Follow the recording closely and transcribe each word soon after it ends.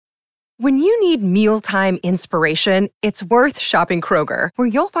When you need mealtime inspiration, it's worth shopping Kroger, where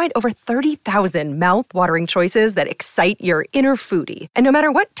you'll find over 30,000 mouth-watering choices that excite your inner foodie. And no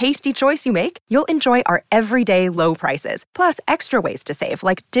matter what tasty choice you make, you'll enjoy our everyday low prices, plus extra ways to save,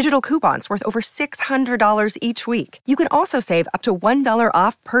 like digital coupons worth over $600 each week. You can also save up to $1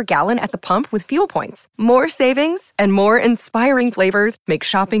 off per gallon at the pump with fuel points. More savings and more inspiring flavors make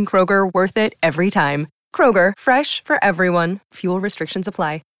shopping Kroger worth it every time. Kroger, fresh for everyone. Fuel restrictions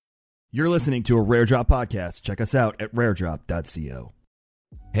apply. You're listening to a Rare Drop podcast. Check us out at raredrop.co.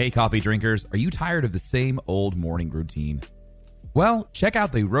 Hey, coffee drinkers, are you tired of the same old morning routine? Well, check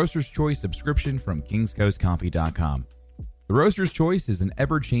out the Roaster's Choice subscription from kingscoastcoffee.com. The Roaster's Choice is an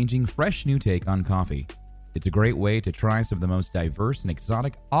ever-changing, fresh new take on coffee. It's a great way to try some of the most diverse and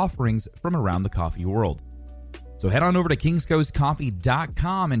exotic offerings from around the coffee world. So head on over to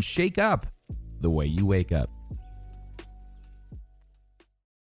kingscoastcoffee.com and shake up the way you wake up.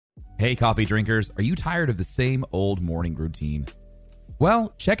 Hey, coffee drinkers, are you tired of the same old morning routine?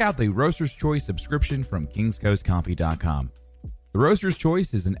 Well, check out the Roaster's Choice subscription from kingscoastcoffee.com. The Roaster's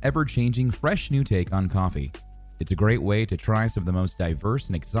Choice is an ever-changing, fresh new take on coffee. It's a great way to try some of the most diverse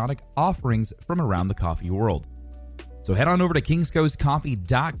and exotic offerings from around the coffee world. So head on over to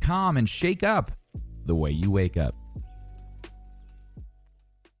kingscoastcoffee.com and shake up the way you wake up.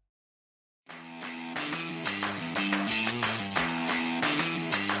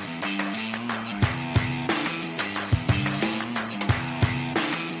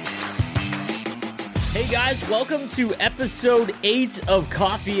 Hey guys, welcome to episode 8 of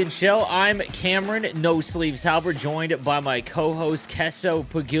Coffee and Show. I'm Cameron No Sleeves Halbert, joined by my co-host Kesso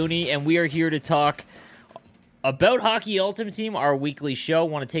Paguni, and we are here to talk about Hockey Ultimate Team, our weekly show. I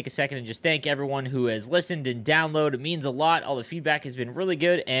want to take a second and just thank everyone who has listened and downloaded. It means a lot. All the feedback has been really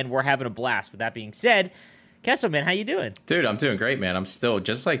good, and we're having a blast. With that being said, Kesso, man, how you doing? Dude, I'm doing great, man. I'm still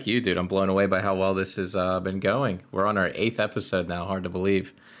just like you, dude. I'm blown away by how well this has been going. We're on our 8th episode now. Hard to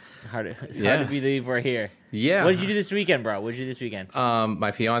believe. It's hard to believe we're here. Yeah. What did you do this weekend, bro? What did you do this weekend?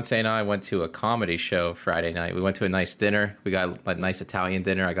 My fiance and I went to a comedy show Friday night. We went to a nice dinner. We got a nice Italian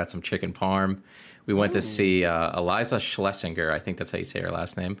dinner. I got some chicken parm. We went to see Eliza Schlesinger. I think that's how you say her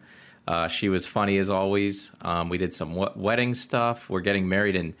last name. She was funny as always. We did some wedding stuff. We're getting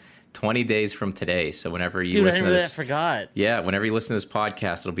married in 20 days from today. So whenever you listen to this, I forgot. Yeah, whenever you listen to this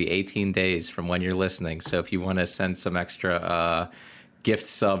podcast, it'll be 18 days from when you're listening. So if you want to send some extra gift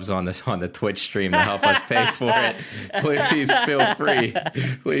subs on the Twitch stream to help us pay for it, please feel free.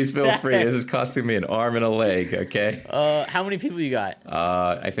 Please feel free. This is costing me an arm and a leg, okay? How many people you got?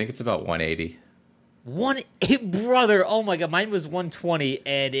 I think it's about 180. Brother, oh my god, mine was 120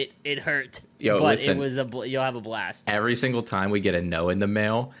 and it hurt. Yo, but listen, you'll have a blast. Every single time we get a no in the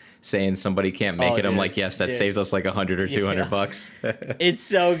mail saying somebody can't make it, I'm like, yes, that saves us like $100 or $200. It's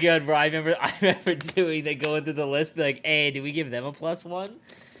so good, bro. I remember doing that, going through the list, be like, hey, did we give them a +1?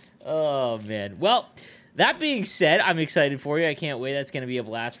 Oh man. Well, that being said, I'm excited for you. I can't wait. That's going to be a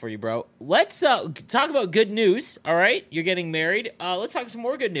blast for you, bro. Let's talk about good news, all right? You're getting married. Let's talk some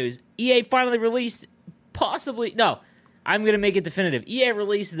more good news. EA finally released I'm going to make it definitive. EA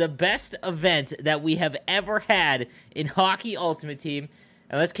released the best event that we have ever had in Hockey Ultimate Team.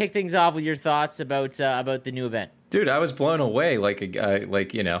 And let's kick things off with your thoughts about the new event. Dude, I was blown away. I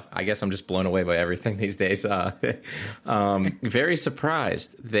guess I'm just blown away by everything these days. Very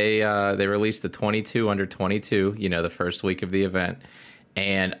surprised. They released the 22 under 22, the first week of the event.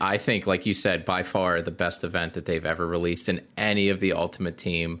 And I think, like you said, by far the best event that they've ever released in any of the Ultimate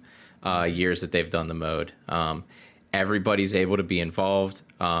Team years that they've done the mode. Everybody's able to be involved.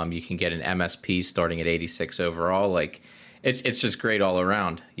 You can get an MSP starting at 86 overall. It's just great all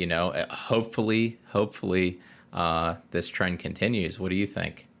around, Hopefully, this trend continues. What do you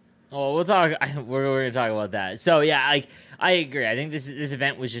think? Oh, we'll talk. We're going to talk about that. So yeah, I agree. I think this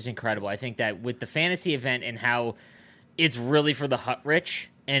event was just incredible. I think that with the fantasy event and how it's really for the hut rich,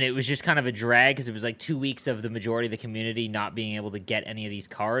 and it was just kind of a drag because it was like 2 weeks of the majority of the community not being able to get any of these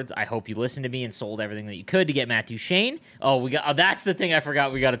cards. I hope you listened to me and sold everything that you could to get Matthew Shane. That's the thing I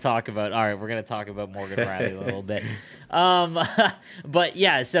forgot we got to talk about. All right, we're going to talk about Morgan Riley a little bit. But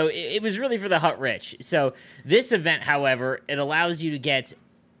yeah, so it was really for the hut rich. So this event, however, it allows you to get,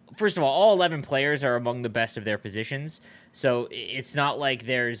 first of all 11 players are among the best of their positions. So it's not like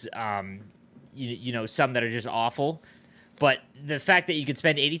there's, some that are just awful. But the fact that you could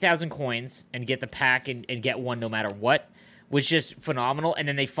spend 80,000 coins and get the pack and get one no matter what was just phenomenal. And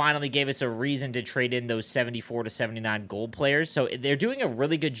then they finally gave us a reason to trade in those 74 to 79 gold players. So they're doing a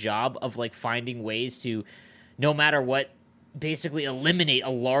really good job of finding ways to, no matter what basically eliminate a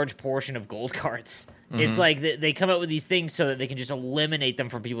large portion of gold cards. It's like they come out with these things so that they can just eliminate them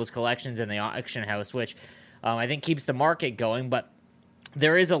from people's collections in the auction house, which I think keeps the market going. But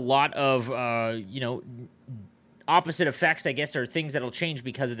there is a lot of, opposite effects, I guess, or things that'll change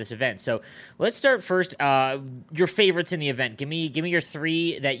because of this event. So let's start first. Your favorites in the event. Give me your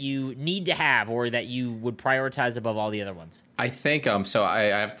 3 that you need to have or that you would prioritize above all the other ones. I think so. I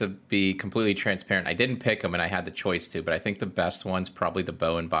have to be completely transparent. I didn't pick them, and I had the choice to, but I think the best one's probably the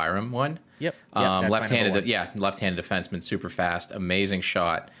Bowen Byram one. Yep. Left-handed defenseman, super fast, amazing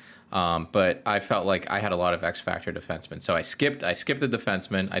shot. But I felt like I had a lot of X factor defensemen, so I skipped the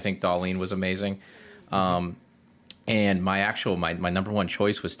defenseman. I think Dahlin was amazing. And my number one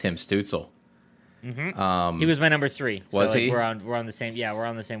choice was Tim Stützle. He was my number 3. Was so, he? We're on the same. Yeah, we're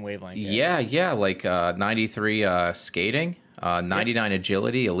on the same wavelength. Yeah. Like 93 skating, 99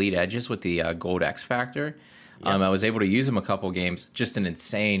 agility, elite edges with the gold X factor. I was able to use him a couple games. Just an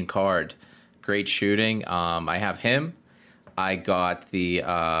insane card. Great shooting. I have him. I got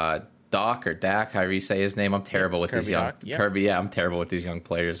the Doc or Dak, however you say his name. I'm terrible with these young Kirby. Yeah, I'm terrible with these young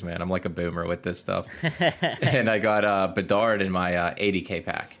players, man. I'm like a boomer with this stuff. And I got Bedard in my 80K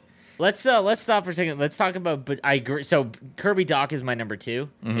pack. Let's stop for a second. Let's talk about. But I agree. So Kirby Doc is my number 2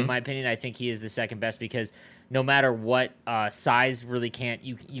 in my opinion. I think he is the second best because no matter what size, really can't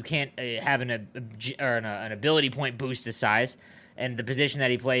you can't have an ability point boost to size. And the position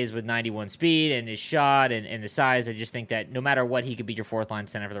that he plays with 91 speed and his shot and the size, I just think that no matter what, he could be your 4th-line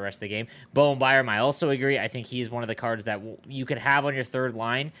center for the rest of the game. Bowen Byram, I also agree. I think he's one of the cards that you could have on your 3rd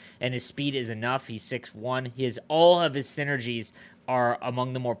line, and his speed is enough. He's 6'1". All of his synergies are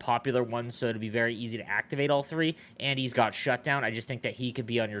among the more popular ones, so it'd be very easy to activate all 3, and he's got shutdown. I just think that he could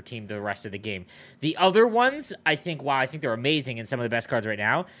be on your team the rest of the game. The other ones, I think they're amazing and some of the best cards right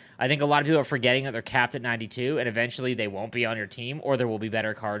now. I think a lot of people are forgetting that they're capped at 92, and eventually they won't be on your team, or there will be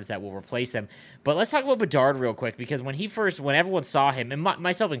better cards that will replace them. But let's talk about Bedard real quick, because when everyone saw him, and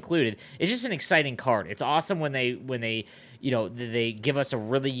myself included, it's just an exciting card. It's awesome when they give us a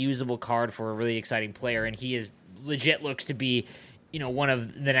really usable card for a really exciting player, and he is legit looks to be one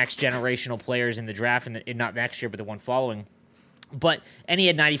of the next generational players in the draft, and not next year, but the one following. And he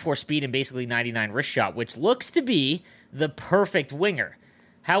had 94 speed and basically 99 wrist shot, which looks to be the perfect winger.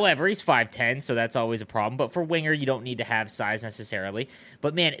 However, he's 5'10", so that's always a problem. But for winger, you don't need to have size necessarily.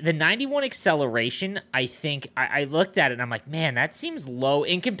 But, man, the 91 acceleration, I think, I looked at it and I'm like, man, that seems low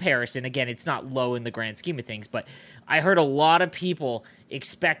in comparison. Again, it's not low in the grand scheme of things, but I heard a lot of people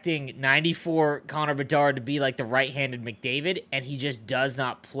expecting 94 Connor Bedard to be like the right-handed McDavid, and he just does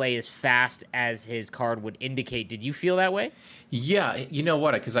not play as fast as his card would indicate. Did you feel that way? Yeah, you know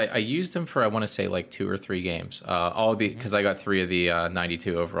what? Because I used him for, I want to say, like 2 or 3 games. Because I got 3 of the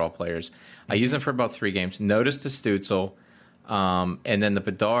 92 overall players. I used him for about 3 games. Noticed the Stützle, and then the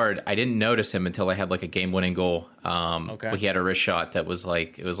Bedard. I didn't notice him until I had like a game-winning goal. Okay. He had a wrist shot that was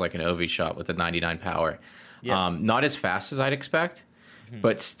like an Ovi shot with a 99 power. Yeah. Not as fast as I'd expect,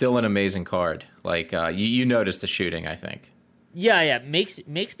 but still an amazing card. Like you noticed the shooting, I think. Yeah. Makes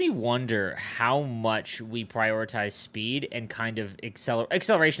me wonder how much we prioritize speed and kind of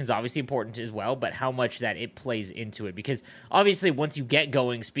acceleration is obviously important as well, but how much that it plays into it. Because obviously once you get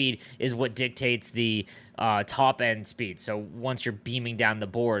going, speed is what dictates the top end speed. So once you're beaming down the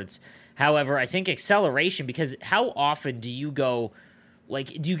boards. However, I think acceleration, because how often do you go...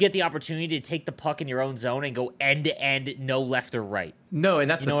 Like, do you get the opportunity to take the puck in your own zone and go end to end, no left or right? No,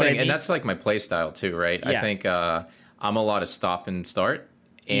 and that's the thing, and that's like my play style too, right? Yeah. I think I'm a lot of stop and start,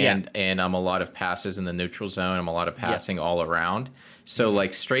 and I'm a lot of passes in the neutral zone. I'm a lot of passing all around. So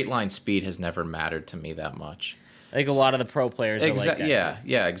like straight line speed has never mattered to me that much. I think a lot of the pro players are like that.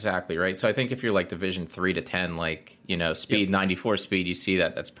 Yeah, exactly, right? So I think if you're like Division 3 to 10, like, speed, 94 speed, you see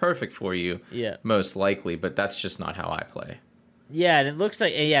that's perfect for you, most likely, but that's just not how I play. Yeah, and it looks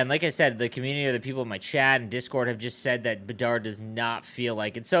like, and like I said, the community or the people in my chat and Discord have just said that Bedard does not feel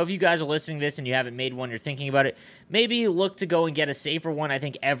like it. So if you guys are listening to this and you haven't made one, you're thinking about it, maybe look to go and get a safer one. I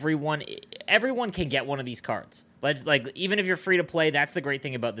think everyone can get one of these cards. Even if you're free to play, that's the great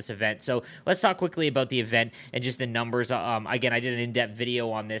thing about this event. So let's talk quickly about the event and just the numbers. Again, I did an in-depth video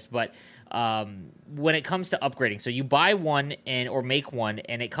on this, but when it comes to upgrading, so you buy one or make one,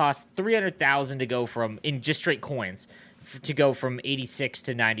 and it costs $300,000 to go from, in just straight coins, to go from 86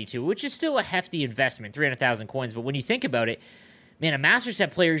 to 92, which is still a hefty investment, 300,000 coins. But when you think about it, man, a Master Set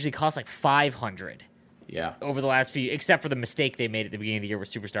player usually costs like 500. Yeah. Over the last few, except for the mistake they made at the beginning of the year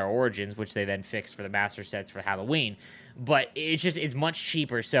with Superstar Origins, which they then fixed for the Master Sets for Halloween. But it's much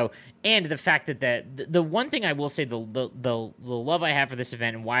cheaper. So, and the fact that the one thing I will say, the love I have for this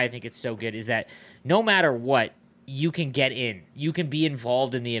event and why I think it's so good is that no matter what, you can get in. You can be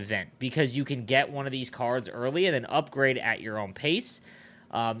involved in the event because you can get one of these cards early and then upgrade at your own pace.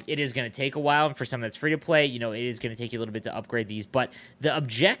 It is going to take a while, and for some that's free to play, it is going to take you a little bit to upgrade these. But the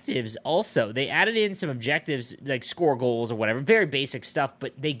objectives also, they added in some objectives like score goals or whatever, very basic stuff.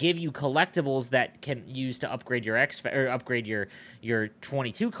 But they give you collectibles that can use to upgrade your upgrade your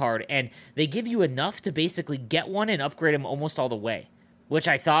 22 card, and they give you enough to basically get one and upgrade them almost all the way. Which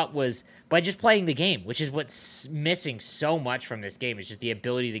I thought was by just playing the game, which is what's missing so much from this game, is just the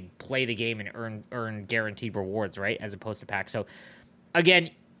ability to play the game and earn guaranteed rewards, right, as opposed to packs. So. Again,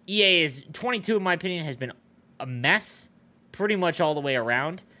 EA is 22, in my opinion, has been a mess pretty much all the way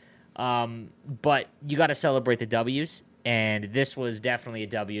around. But you got to celebrate the W's, and this was definitely a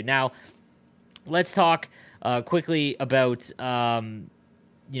W. Now, let's talk quickly about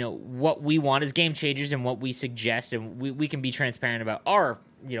what we want as game changers and what we suggest, and we can be transparent about our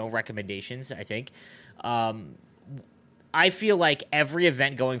recommendations. I think. I feel like every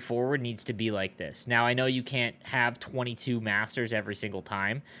event going forward needs to be like this. Now, I know you can't have 22 Masters every single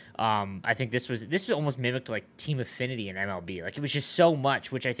time. I think this was almost mimicked like Team Affinity in MLB. Like, it was just so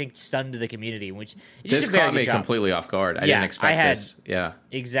much, which I think stunned the community. Which this caught me completely off guard. I didn't expect this. Yeah,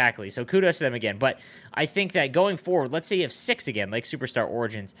 exactly. So kudos to them again. But I think that going forward, let's say you have 6 again, like Superstar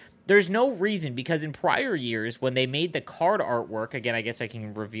Origins. There's no reason, because in prior years when they made the card artwork, again, I guess I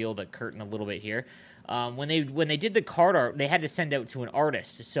can reveal the curtain a little bit here. When they did the card art, they had to send out to an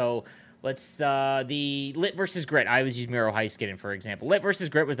artist. So the Lit versus Grit. I always use Miro Heiskanen, for example. Lit versus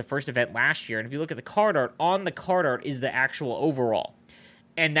Grit was the first event last year, and if you look at the card art, on the card art is the actual overall,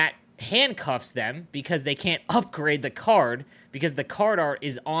 and that handcuffs them because they can't upgrade the card because the card art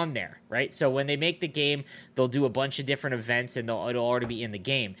is on there, right? So when they make the game, they'll do a bunch of different events, and it'll already be in the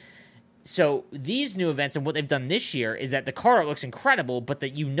game. So these new events and what they've done this year is that the card art looks incredible, but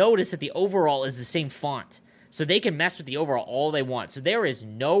that you notice that the overall is the same font. So they can mess with the overall all they want. So there is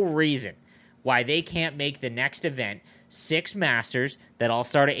no reason why they can't make the next event 6 Masters that all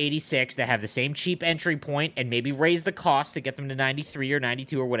start at 86, that have the same cheap entry point, and maybe raise the cost to get them to 93 or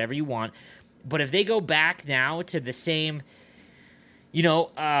 92 or whatever you want. But if they go back now to the same,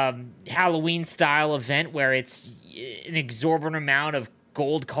 Halloween style event where it's an exorbitant amount of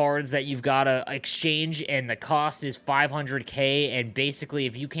gold cards that you've got to exchange, and the cost is $500K, and basically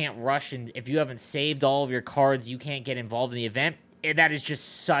if you can't rush and if you haven't saved all of your cards, you can't get involved in the event, that is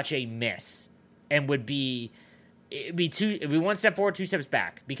just such a miss, and it'd be 1 step forward, 2 steps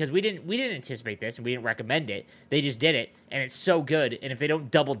back, because we didn't anticipate this and we didn't recommend it. They just did it, and it's so good, and if they don't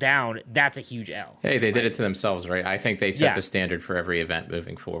double down, that's a huge L. Hey, they did it to themselves, right? I think they set the standard for every event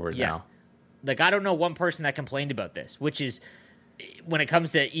moving forward now. Like, I don't know one person that complained about this, which is, when it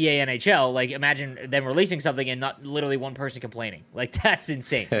comes to EA NHL, like, imagine them releasing something and not literally one person complaining. Like, that's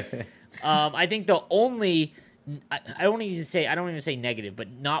insane. I think the only, I don't even say negative,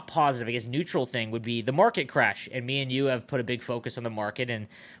 but not positive, I guess neutral thing would be the market crash. And me and you have put a big focus on the market, and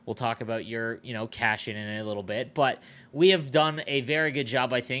we'll talk about your, cash in a little bit. But we have done a very good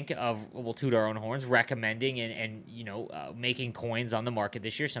job, I think, we'll toot our own horns, recommending and making coins on the market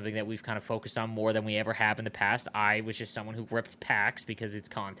this year, something that we've kind of focused on more than we ever have in the past. I was just someone who ripped packs because it's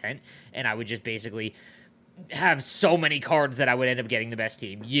content, and I would just basically have so many cards that I would end up getting the best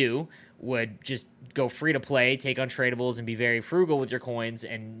team. You would just go free to play, take untradables, and be very frugal with your coins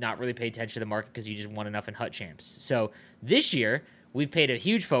and not really pay attention to the market because you just won enough in hut champs. So this year, we've paid a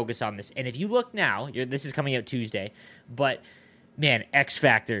huge focus on this. And if you look now, this is coming out Tuesday, but man, X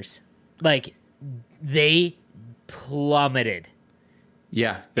Factors, like, they plummeted.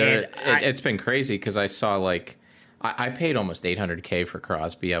 Yeah, it's been crazy because I saw, like, I paid almost $800K for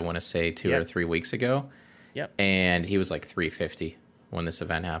Crosby, I want to say 2 or 3 weeks ago. Yep. And he was like $350 when this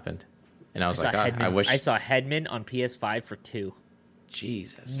event happened. And I was like, I wish. I saw Hedman on PS5 for $2.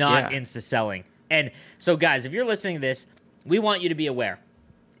 Jesus. Not insta-selling. And so, guys, if you're listening to this, we want you to be aware.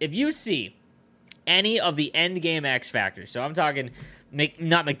 If you see any of the end game X Factors, so I'm talking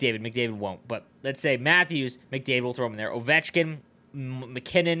not McDavid won't, but let's say Matthews, McDavid will throw him in there, Ovechkin,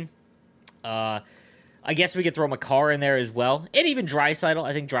 McKinnon, I guess we could throw Makar in there as well, and even Draisaitl.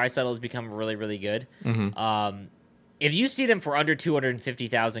 I think Draisaitl has become really, really good. Mm-hmm. If you see them for under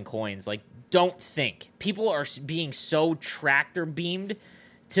 250,000 coins, like, don't think. People are being so tractor beamed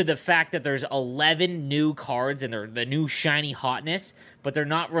to the fact that there's 11 new cards and they're the new shiny hotness, but they're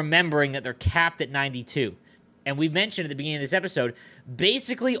not remembering that they're capped at 92. And we mentioned at the beginning of this episode,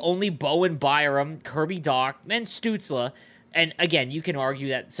 basically only Bowen Byram, Kirby Dach, and Stützle, and again, you can argue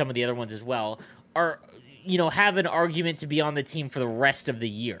that some of the other ones as well, are, have an argument to be on the team for the rest of the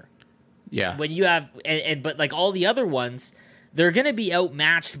year. Yeah. When you have, but like all the other ones, they're going to be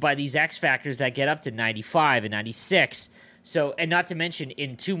outmatched by these X Factors that get up to 95 and 96. So, and not to mention,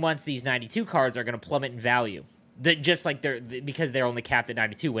 in 2 months, these 92 cards are going to plummet in value. Just like because they're only capped at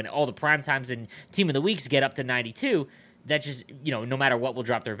 92. When all the prime times and team of the weeks get up to 92, that just, no matter what, will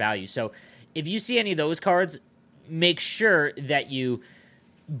drop their value. So if you see any of those cards, make sure that you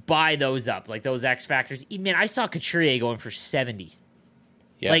buy those up, like those X Factors. Man, I saw Couturier going for 70.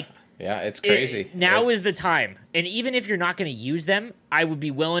 Yeah. Yeah, it's crazy. Now is the time. And even if you're not going to use them, I would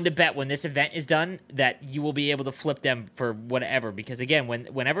be willing to bet when this event is done that you will be able to flip them for whatever. Because, again,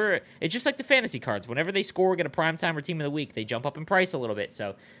 whenever it's just like the fantasy cards. Whenever they score, get a primetime or team of the week, they jump up in price a little bit.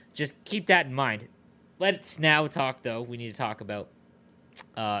 So just keep that in mind. Let's now talk, though. We need to talk about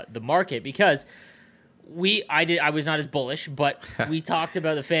the market because I was not as bullish, but we talked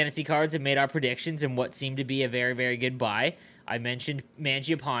about the fantasy cards and made our predictions and what seemed to be a very, very good buy. I mentioned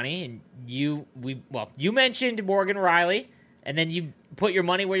Mangiapane, and you mentioned Morgan Riley, and then you put your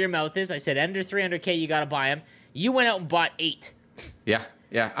money where your mouth is. I said under 300K, you got to buy him. You went out and bought 8. Yeah.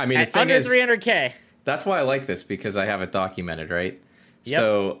 I mean, the thing under is, 300K. That's why I like this, because I have it documented, right? Yep.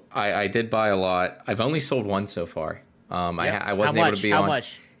 So I did buy a lot. I've only sold one so far. I wasn't able to be on. How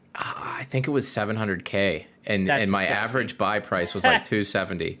much? I think it was 700K, and my disgusting. average buy price was like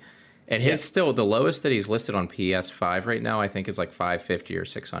 270. And his still, the lowest that he's listed on PS5 right now, I think is like 550 or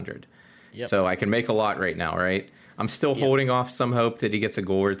 600. Yep. So I can make a lot right now, right? I'm still holding off some hope that he gets a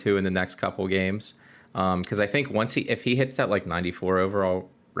goal or two in the next couple games. Because I think if he hits that like 94 overall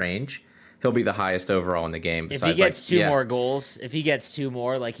range, he'll be the highest overall in the game. If he gets two more goals,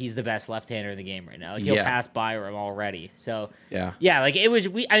 like he's the best left-hander in the game right now. Like, he'll pass by him already. So like it was.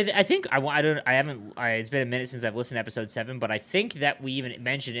 I think it's been a minute since I've listened to episode 7, but I think that we even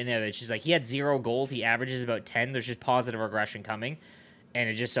mentioned in there that she's like he had 0 goals. He averages about 10. There's just positive regression coming, and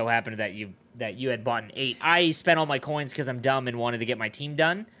it just so happened that you had bought an 8. I spent all my coins because I'm dumb and wanted to get my team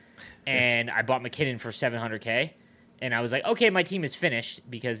done, and I bought McKinnon for 700K. And I was like, okay, my team is finished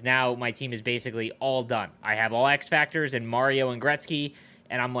because now my team is basically all done. I have all X Factors and Mario and Gretzky,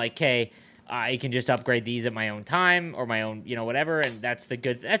 and I'm like, okay, I can just upgrade these at my own time or my own, whatever. And that's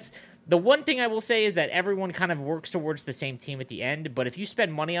the one thing I will say is that everyone kind of works towards the same team at the end. But if you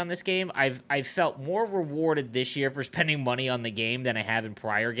spend money on this game, I've felt more rewarded this year for spending money on the game than I have in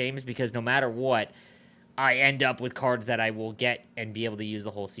prior games because no matter what, I end up with cards that I will get and be able to use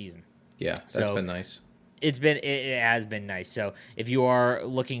the whole season. Yeah, that's been nice. It has been nice. So if you are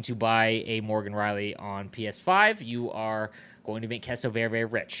looking to buy a Morgan Riley on PS5, you are going to make Kesso very, very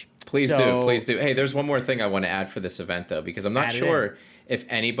rich. Please do. Hey, there's one more thing I want to add for this event, though, because I'm not sure if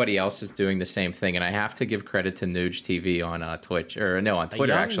anybody else is doing the same thing, and I have to give credit to Nuge TV on Twitch, on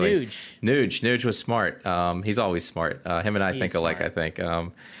Twitter, actually. Nuge was smart. He's always smart. Him and I think alike, I think.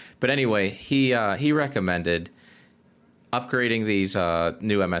 But anyway, he recommended upgrading these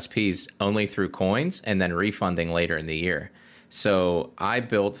new MSPs only through coins and then refunding later in the year. So I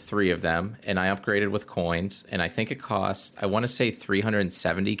built 3 of them, and I upgraded with coins, and I think it cost, I want to say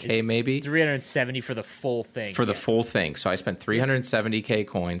 370K maybe. 370 for the full thing. For the full thing. So I spent 370K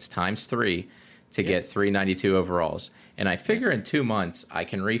coins times 3 to get 392 overalls. And I figure in 2 months I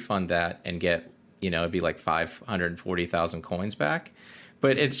can refund that and get, it'd be like 540,000 coins back.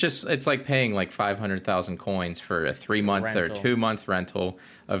 But it's like paying like 500,000 coins for a 3-month or 2-month rental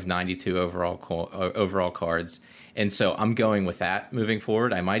of 92 overall cards. And so I'm going with that moving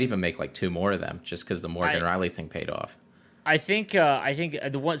forward. I might even make like 2 more of them just because the Morgan Riley thing paid off. I think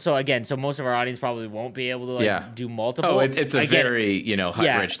the one. So again, most of our audience probably won't be able to do multiple. Oh, it's a very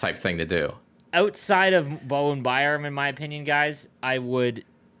Hut-Rich type thing to do. Outside of Bowen Byram, in my opinion, guys, I would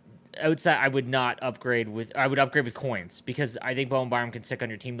not upgrade with. I would upgrade with coins because I think Bowen Byram can stick on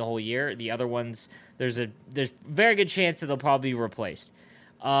your team the whole year. The other ones, there's very good chance that they'll probably be replaced.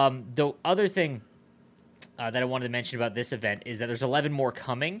 The other thing that I wanted to mention about this event is that there's 11 more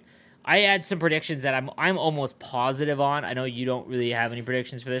coming. I had some predictions that I'm almost positive on. I know you don't really have any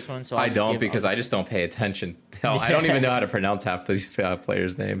predictions for this one, so I don't because I just don't pay attention. Hell, I don't even know how to pronounce half these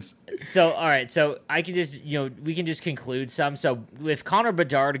players' names. So all right, so I can just we can just conclude some. So if Connor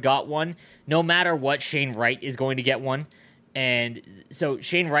Bedard got one, no matter what, Shane Wright is going to get one, and so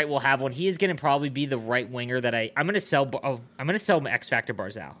Shane Wright will have one. He is going to probably be the right winger that I'm going to sell. I'm going to sell X Factor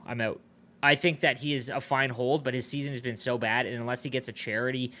Barzal. I'm out. I think that he is a fine hold, but his season has been so bad, and unless he gets a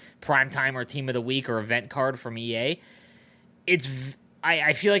charity primetime or team of the week or event card from EA,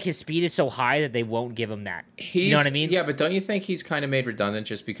 I feel like his speed is so high that they won't give him that. You know what I mean? Yeah, but don't you think he's kind of made redundant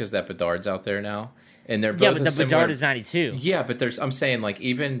just because that Bedard's out there now? And they're both yeah, but the Bedard is 92. Yeah, but I'm saying like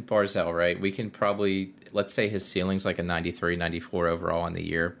even Barzal, right? We can probably, let's say his ceiling's like a 93, 94 overall on the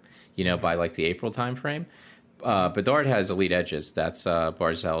year, by like the April time frame. Bedard has elite edges. That's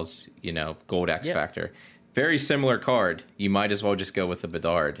Barzal's, gold X Factor. Very similar card. You might as well just go with the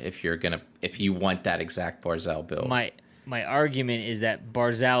Bedard if you want that exact Barzal build. My argument is that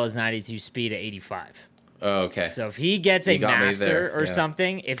Barzal is 92 speed at 85. Oh, okay. So if he gets a master or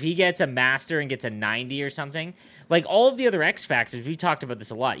something, if he gets a master and gets a 90 or something, like all of the other X Factors, we talked about this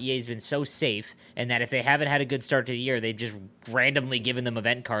a lot. EA's been so safe, and that if they haven't had a good start to the year, they've just randomly given them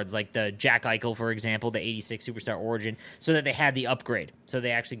event cards, like the Jack Eichel, for example, the 86 Superstar Origin, so that they had the upgrade. So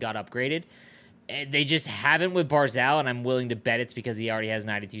they actually got upgraded. And they just haven't with Barzal, and I'm willing to bet it's because he already has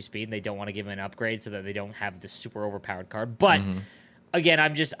 92 speed, and they don't want to give him an upgrade so that they don't have the super overpowered card. But, again,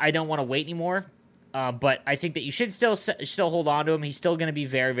 I don't want to wait anymore. But I think that you should still hold on to him. He's still going to be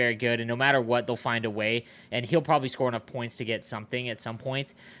very, very good, and no matter what, they'll find a way, and he'll probably score enough points to get something at some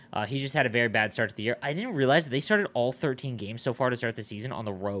point. He just had a very bad start to the year. I didn't realize that they started all 13 games so far to start the season on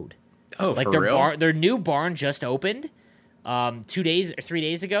the road. Oh, like for real? Their new barn just opened 3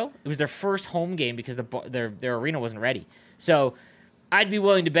 days ago. It was their first home game because their arena wasn't ready. So I'd be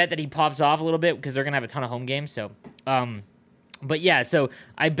willing to bet that he pops off a little bit because they're going to have a ton of home games. So, but yeah, so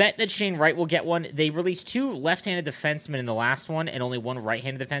I bet that Shane Wright will get one. They released 2 left-handed defensemen in the last one and only 1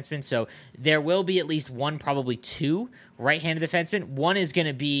 right-handed defenseman. So there will be at least 1, probably 2 right-handed defensemen. One is going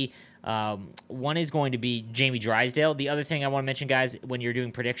to be Jamie Drysdale. The other thing I want to mention, guys, when you're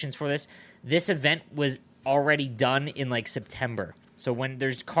doing predictions for this event was already done in like September. So when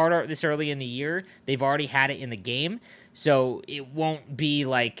there's card art this early in the year, they've already had it in the game. So it won't be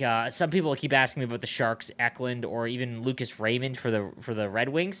like some people keep asking me about the Sharks, Eklund, or even Lucas Raymond for the Red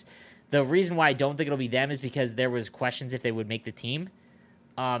Wings. The reason why I don't think it'll be them is because there was questions if they would make the team.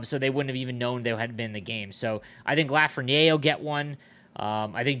 So they wouldn't have even known they hadn't been in the game. So I think Lafreniere will get one.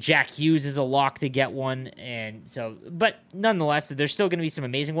 I think Jack Hughes is a lock to get one. And so, but nonetheless, there's still going to be some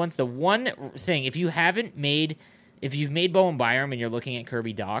amazing ones. The one thing, if you've made Bowen Byram and you're looking at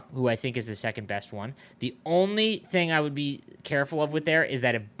Kirby Dach, who I think is the second best one, the only thing I would be careful of with there is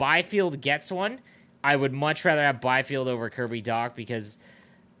that if Byfield gets one, I would much rather have Byfield over Kirby Dach because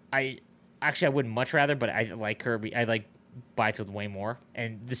I wouldn't much rather, but I like Byfield way more.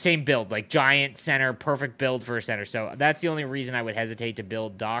 And the same build, like giant center, perfect build for a center. So that's the only reason I would hesitate to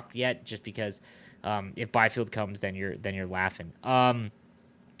build Dach yet, just because if Byfield comes, then you're laughing.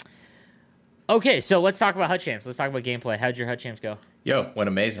 Okay, so let's talk about Hut Champs. Let's talk about gameplay. How'd your Hut Champs go? Went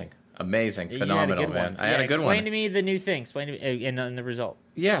amazing. Phenomenal, man. I had a good one. Explain to me the new thing. Explain to me and the result.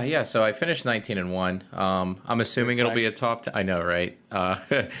 Yeah. So I finished 19-1. I'm assuming it'll be a top 10. I know, right?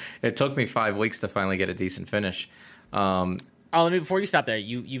 It took me 5 weeks to finally get a decent finish. Before you stop there,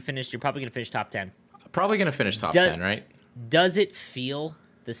 you finished. You're probably gonna finish top 10. Probably gonna finish top 10, right? Does it feel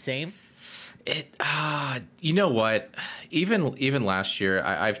the same? You know what? Even last year,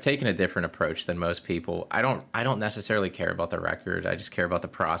 I've taken a different approach than most people. I don't necessarily care about the record. I just care about the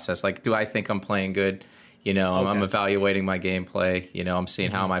process. Like, do I think I'm playing good? I'm evaluating my gameplay. I'm seeing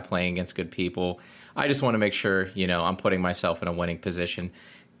how am I playing against good people. I just want to make sure, I'm putting myself in a winning position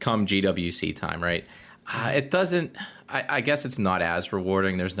come GWC time, right? It doesn't. I guess it's not as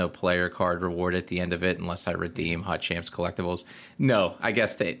rewarding. There's no player card reward at the end of it unless I redeem Hut Champs collectibles. No, I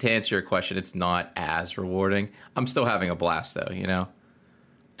guess to answer your question, it's not as rewarding. I'm still having a blast though.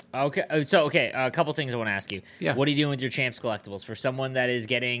 Okay, so a couple things I want to ask you. Yeah. What are you doing with your Champs collectibles for someone that is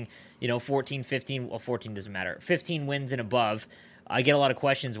getting 14, 15? Well, 14 doesn't matter. 15 wins and above. I get a lot of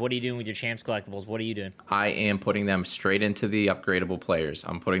questions. What are you doing with your Champs collectibles? What are you doing? I am putting them straight into the upgradable players.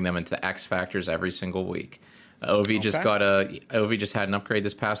 I'm putting them into X Factors every single week. Ovi just had an upgrade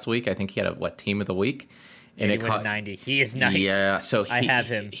this past week. I think he had a team of the week. And he went 90. He is nice. Yeah, so I have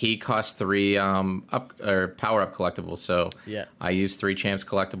him. He cost 3 power up collectibles. So yeah. I used 3 Champs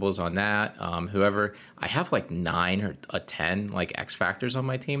collectibles on that. I have like 9 or 10 like X Factors on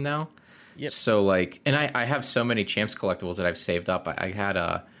my team now. Yep. So and I have so many Champs collectibles that I've saved up. I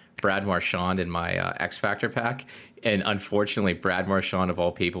had Brad Marchand in my X Factor pack, and unfortunately, Brad Marchand of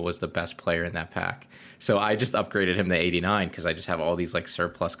all people was the best player in that pack. So I just upgraded him to 89 because I just have all these like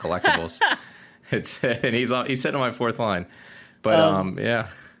surplus collectibles. And he's sitting on my 4th line. But yeah.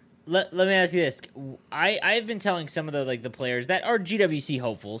 Let me ask you this: I've been telling some of the players that are GWC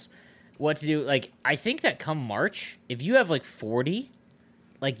hopefuls what to do. Like, I think that come March, if you have like 40.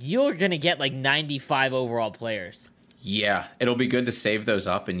 Like, you're going to get, 95 overall players. Yeah, it'll be good to save those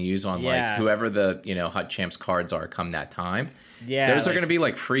up and use on, whoever the, Hut Champs cards are come that time. Yeah. Those are going to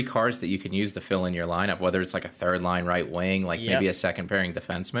be, free cards that you can use to fill in your lineup, whether it's, a third line right wing, maybe a second pairing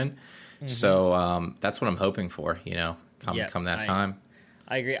defenseman. Mm-hmm. So that's what I'm hoping for, come that time.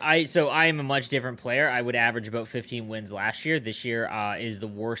 I agree. So I am a much different player. I would average about 15 wins last year. This year is the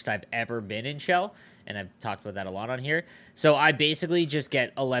worst I've ever been in Shell, and I've talked about that a lot on here. So I basically just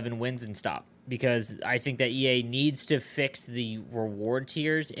get 11 wins and stop, because I think that EA needs to fix the reward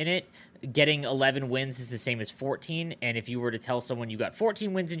tiers in it. Getting 11 wins is the same as 14, and if you were to tell someone you got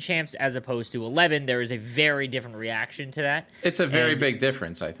 14 wins in Champs as opposed to 11, there is a very different reaction to that. It's a very big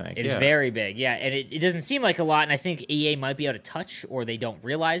difference, I think. It's very big, yeah, and it doesn't seem like a lot, and I think EA might be out of touch or they don't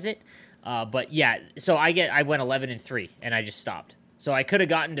realize it. But yeah, so I went 11-3, and I just stopped. So I could have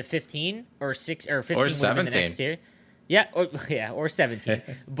gotten to 15 or 6 or 15 or 17. The next tier. Yeah, or 17.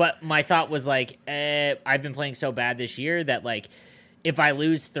 But my thought was like, I've been playing so bad this year that like, if I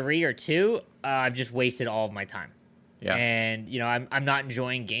lose 3 or 2, I've just wasted all of my time. Yeah. And, you know, I'm not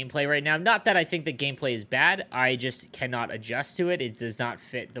enjoying gameplay right now. Not that I think that gameplay is bad. I just cannot adjust to it. It does not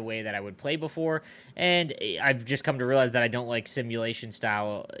fit the way that I would play before. And I've just come to realize that I don't like simulation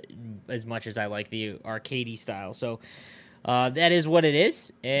style as much as I like the arcadey style. So that is what it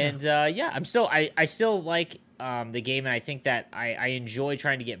is. And, I still like the game, and I think that I enjoy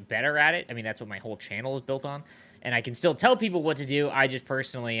trying to get better at it. I mean, that's what my whole channel is built on. And I can still tell people what to do. I just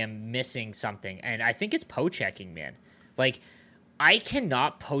personally am missing something. And I think it's poke-checking, man. Like, I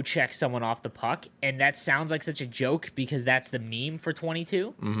cannot poke-check someone off the puck. And that sounds like such a joke because that's the meme for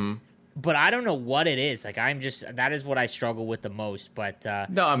 22. Mm-hmm. But I don't know what it is. Like, that is what I struggle with the most. But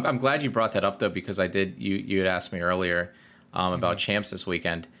no, I'm glad you brought that up, though, because I did. You had asked me earlier about Champs this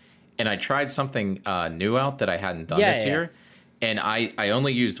weekend. And I tried something new out that I hadn't done this year. And I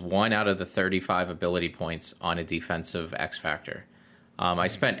only used 1 out of the 35 ability points on a defensive X Factor. I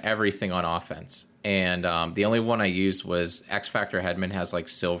spent everything on offense. And the only one I used was X Factor Hedman has like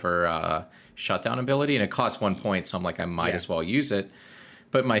silver shutdown ability, and it costs 1 point. So I'm like, I might as well use it.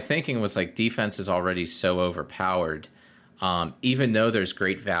 But my thinking was like, defense is already so overpowered. Even though there's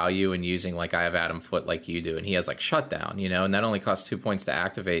great value in using, like I have Adam Foote like you do, and he has like shutdown, you know, and that only costs 2 points to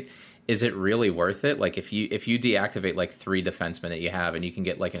activate. Is it really worth it? Like if you deactivate like 3 defensemen that you have and you can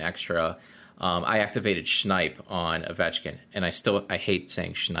get like an extra, I activated Schneip on Ovechkin, and I hate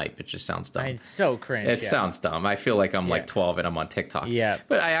saying Schneip. It just sounds dumb. It's so cringe. It sounds dumb. I feel like I'm like 12 and I'm on TikTok. Yeah.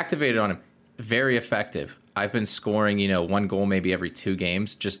 But I activated on him. Very effective. I've been scoring, 1 goal maybe every 2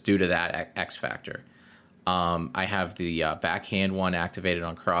 games just due to that X factor. I have the backhand one activated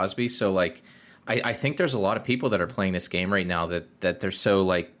on Crosby. So like, I think there's a lot of people that are playing this game right now that they're so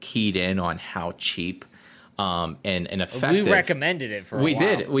like keyed in on how cheap and effective. We recommended it for a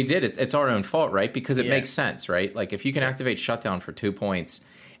while. We did. It's our own fault, right? Because it makes sense, right? Like if you can activate shutdown for 2 points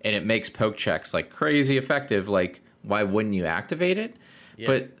and it makes poke checks like crazy effective, like why wouldn't you activate it? Yeah.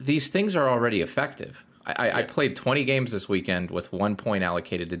 But these things are already effective. I played 20 games this weekend with 1 point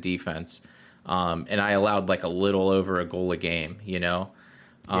allocated to defense, and I allowed like a little over a goal a game,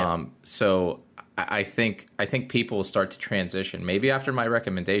 So I think people will start to transition. Maybe after my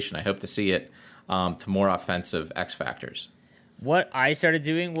recommendation, I hope to see it to more offensive X factors. What I started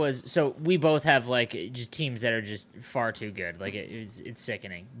doing was, so we both have like just teams that are just far too good. Like it's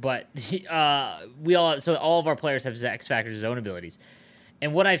sickening. But all of our players have X factors, zone abilities.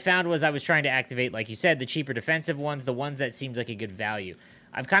 And what I found was I was trying to activate, like you said, the cheaper defensive ones, the ones that seemed like a good value.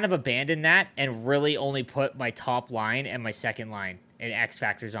 I've kind of abandoned that and really only put my top line and my second line and X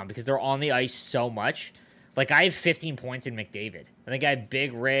factors on because they're on the ice so much. Like I have 15 points in McDavid. I think I have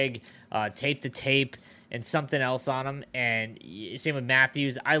Big Rig, Tape to Tape, and something else on them. And same with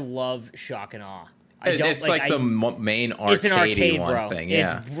Matthews. I love Shock and Awe. It's like the main arcade, it's an arcade one bro. Thing.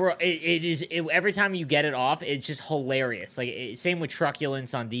 Yeah, it is. Every time you get it off, it's just hilarious. Like same with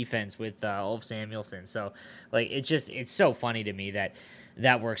Truculence on defense with Ulf Samuelsson. So like it's so funny to me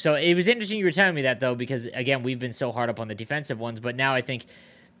that works. So it was interesting you were telling me that though, because again we've been so hard up on the defensive ones, but now I think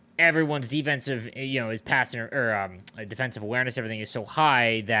everyone's defensive, is passing or defensive awareness, everything is so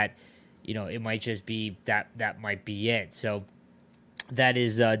high that it might just be that might be it. So. That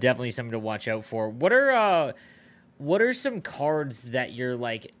is definitely something to watch out for. What are some cards that you're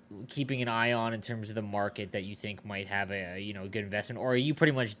like keeping an eye on in terms of the market that you think might have a good investment, or are you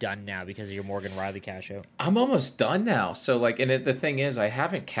pretty much done now because of your Morgan Riley cash out? I'm almost done now. So like, and the thing is, I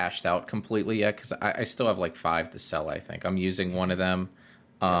haven't cashed out completely yet because I still have like 5 to sell. I think I'm using one of them.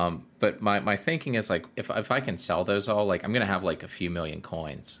 But my thinking is like, if I can sell those all, like I'm gonna have like a few million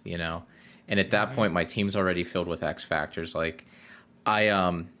coins, and at that point, my team's already filled with X factors. Like,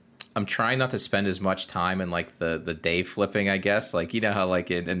 I'm trying not to spend as much time in like the day flipping, I guess. Like, you know how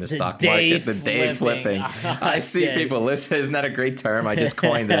like in the stock market, the day flipping. I see people listen. Isn't that a great term? I just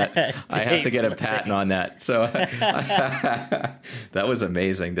coined that. I have to get a patent on that. So that was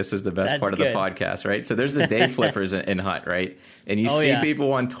amazing. This is the best part of the podcast, right? So there's the day flippers in Hut, right? And you see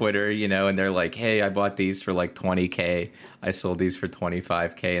people on Twitter, you know, and they're like, hey, I bought these for like 20K. I sold these for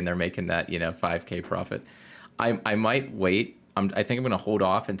 25K, and they're making that, you know, 5K profit. I might wait. I think I'm going to hold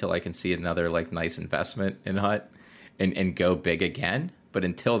off until I can see another like nice investment in Hut and go big again. But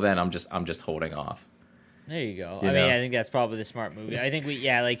until then, I'm just holding off. There you go. I mean, I think that's probably the smart move. I think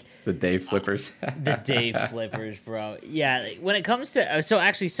the day flippers. The day flippers, bro. Yeah, like, when it comes to so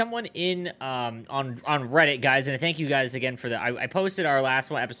actually someone in on Reddit, guys, and thank you guys again for that. I posted our last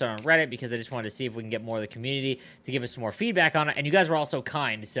episode on Reddit because I just wanted to see if we can get more of the community to give us some more feedback on it. And you guys were also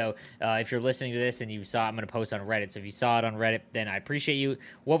kind. So if you're listening to this and you saw, I'm going to post on Reddit. So if you saw it on Reddit, then I appreciate you.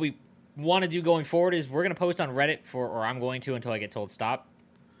 What we want to do going forward is we're going to post on Reddit or I'm going to until I get told stop.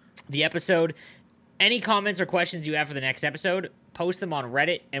 The episode. Any comments or questions you have for the next episode, post them on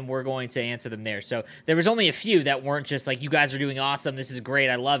Reddit, and we're going to answer them there. So there was only a few that weren't just like, you guys are doing awesome, this is great,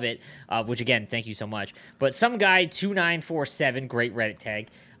 I love it, which, again, thank you so much. But some guy, 2947, great Reddit tag,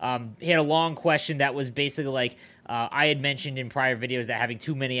 he had a long question that was basically like, I had mentioned in prior videos that having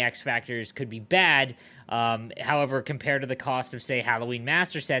too many X Factors could be bad. However, compared to the cost of, say, Halloween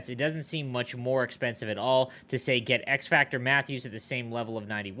Master Sets, it doesn't seem much more expensive at all to, say, get X Factor Matthews at the same level of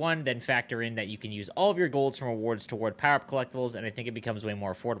 91, then factor in that you can use all of your golds from rewards toward power-up collectibles, and I think it becomes way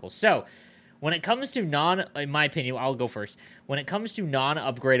more affordable. So, when it comes to in my opinion, I'll go first. When it comes to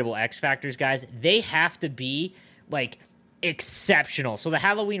non-upgradable X Factors, guys, they have to be, like, exceptional. So the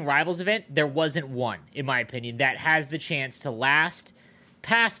Halloween Rivals event, there wasn't one, in my opinion, that has the chance to last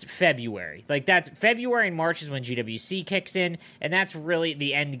past February. Like, that's February and March is when GWC kicks in, and that's really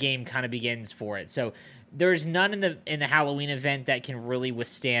the end game kind of begins for it. So there's none in the Halloween event that can really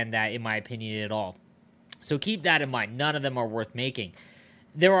withstand that, in my opinion, at all. So keep that in mind. None of them are worth making.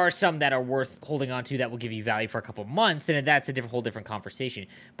 There are some that are worth holding on to that will give you value for a couple months, and that's a whole different conversation.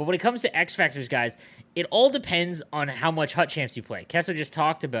 But when it comes to X Factors, guys, it all depends on how much Hut Champs you play. Kessler just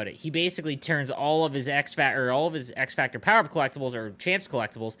talked about it. He basically turns all of his X Factor power-up collectibles or Champs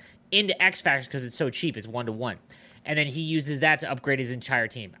collectibles into X Factors because it's so cheap. It's 1-to-1. And then he uses that to upgrade his entire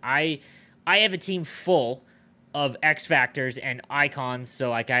team. I have a team full of X Factors and icons,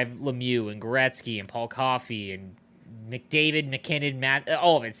 so like I have Lemieux and Gretzky and Paul Coffey and McDavid, McKinnon, Matt,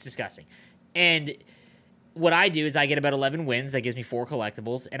 all of it's disgusting. And what I do is I get about 11 wins. That gives me 4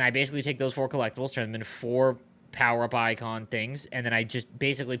 collectibles. And I basically take those 4 collectibles, turn them into 4 power-up icon things. And then I just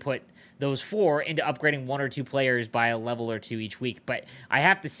basically put those 4 into upgrading 1 or 2 players by a level or 2 each week. But I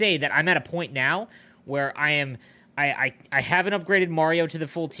have to say that I'm at a point now where I haven't upgraded Mario to the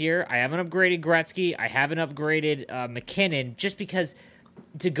full tier. I haven't upgraded Gretzky. I haven't upgraded McKinnon just because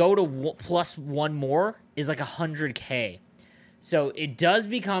to go to plus 1 more is like $100K. So it does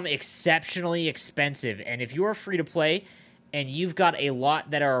become exceptionally expensive. And if you are free to play and you've got a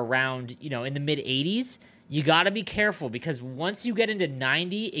lot that are around, in the mid 80s, you got to be careful because once you get into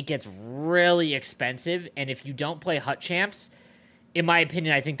 90, it gets really expensive. And if you don't play Hut Champs, in my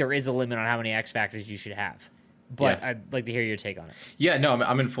opinion, I think there is a limit on how many X Factors you should have. But yeah. I'd like to hear your take on it. Yeah, no,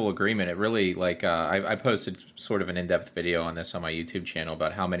 I'm in full agreement. It really, I posted sort of an in-depth video on this on my YouTube channel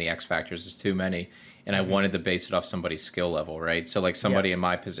about how many X Factors is too many, and I wanted to base it off somebody's skill level, right? So, like, somebody in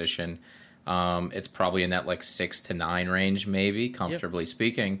my position, it's probably in that, 6 to 9 range, maybe, comfortably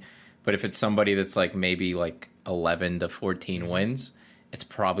speaking. But if it's somebody that's, maybe, 11 to 14 wins, it's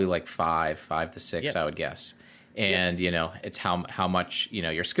probably, 5 to 6, I would guess. And, it's how much,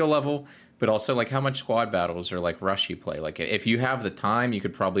 your skill level, but also how much squad battles or rush you play. If you have the time, you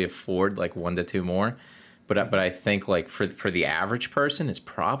could probably afford 1 to 2 more. But I think for the average person, it's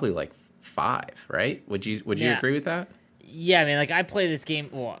probably 5, right? Would you agree with that? Yeah, I mean, I play this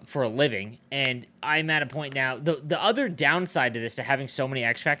game for a living, and I'm at a point now. The other downside to this, to having so many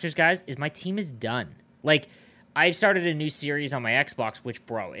X Factors, guys, is my team is done. I've started a new series on my Xbox, which,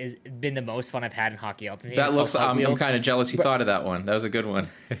 bro, has been the most fun I've had in Hockey Ultimate. That looks. I'm kind of jealous you thought of that one. That was a good one,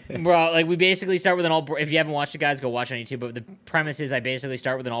 bro. We basically start with an all. If you haven't watched it, guys, go watch on YouTube. But the premise is, I basically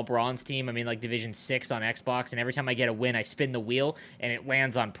start with an all bronze team. I mean, Division 6 on Xbox, and every time I get a win, I spin the wheel, and it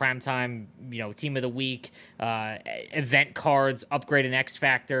lands on primetime. Team of the week, event cards, upgrade an X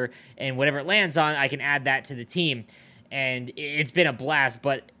Factor, and whatever it lands on, I can add that to the team, and it's been a blast.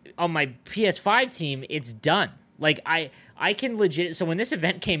 But on my PS5 team, it's done. Like I can legit. So when this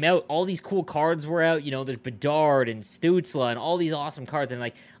event came out, all these cool cards were out. There's Bedard and Stützle and all these awesome cards, and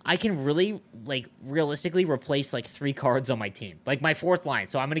like I can really realistically replace like 3 cards on my team, like my 4th line.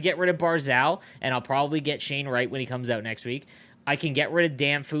 So I'm gonna get rid of Barzal, and I'll probably get Shane Wright when he comes out next week. I can get rid of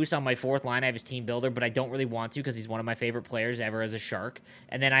Dan Foose on my 4th line. I have his team builder, but I don't really want to because he's one of my favorite players ever as a Shark.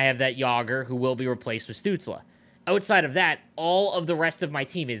 And then I have that Yager who will be replaced with Stützle. Outside of that, all of the rest of my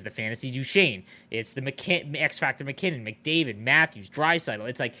team is the Fantasy Duchesne. It's the X Factor McKinnon, McDavid, Matthews, Draisaitl.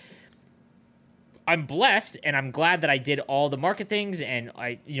 It's like I'm blessed, and I'm glad that I did all the market things, and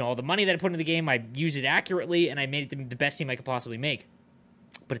all the money that I put into the game, I used it accurately, and I made it the best team I could possibly make.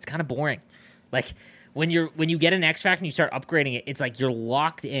 But it's kind of boring. Like when you get an X Factor and you start upgrading it, it's like you're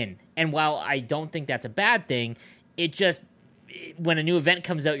locked in. And while I don't think that's a bad thing, it just when a new event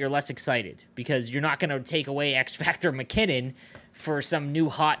comes out, you're less excited because you're not going to take away X Factor McKinnon for some new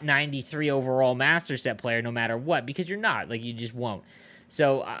hot 93 overall master set player, no matter what, because you're not. Like, you just won't.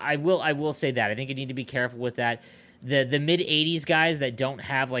 So I will say that. I think you need to be careful with that. The mid 80s guys that don't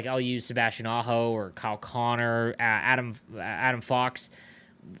have, like, I'll use Sebastian Aho or Kyle Connor, Adam Fox.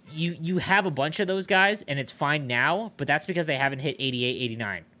 You have a bunch of those guys, and it's fine now, but that's because they haven't hit 88,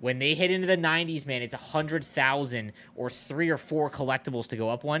 89. When they hit into the 90s, man, it's 100,000 or 3 or 4 collectibles to go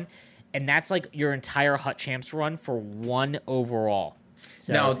up one, and that's like your entire Hut Champs run for 1 overall.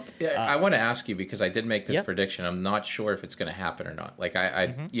 So, now, I want to ask you, because I did make this Yep. prediction. I'm not sure if it's going to happen or not. Like, I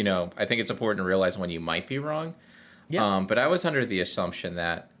think it's important to realize when you might be wrong. Yep. But I was under the assumption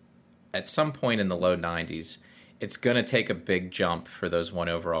that at some point in the low 90s, it's going to take a big jump for those 1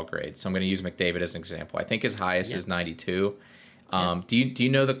 overall grades. So I'm going to use McDavid as an example. I think his highest is 92. Do you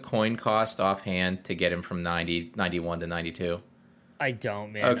know the coin cost offhand to get him from 91 to 92? I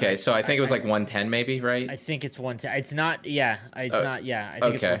don't, man. Okay, so I think it was like 110 maybe, right? I think it's 110. It's not, yeah. It's not, yeah. I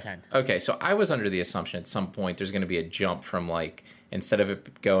think it's 110. Okay, so I was under the assumption at some point there's going to be a jump from, like, instead of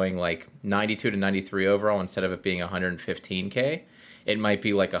it going like 92 to 93 overall, instead of it being 115K, it might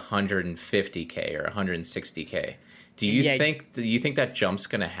be like 150K or 160K. Do you think that jump's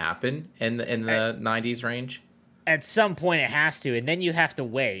going to happen in the 90s range? At some point it has to, and then you have to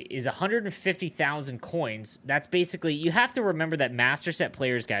weigh, is 150,000 coins, that's basically, you have to remember that master set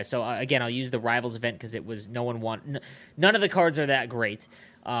players, guys, so again, I'll use the Rivals event because it was, none of the cards are that great,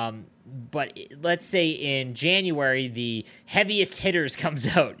 but let's say in January, the Heaviest Hitters comes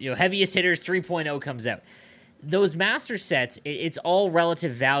out, Heaviest Hitters 3.0 comes out. Those master sets, it's all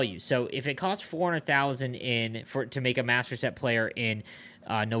relative value, so if it costs 400,000 to make a master set player in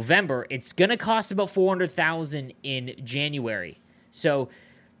November, it's going to cost about 400,000 in January. So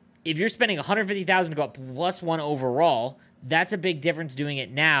if you're spending 150,000 to go up plus 1 overall, that's a big difference doing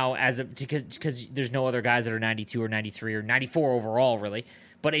it now because there's no other guys that are 92 or 93 or 94 overall, really.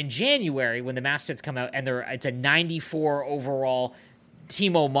 But in January, when the master sets come out and it's a 94 overall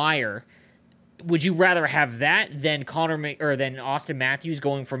Timo Meier, would you rather have that than than Austin Matthews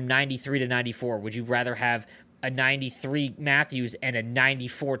going from 93 to 94? Would you rather have a 93 Matthews and a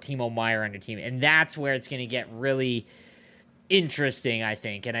 94 Timo Meier on your team? And that's where it's going to get really interesting, I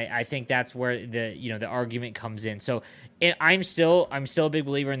think. And I think that's where the argument comes in. So I'm still a big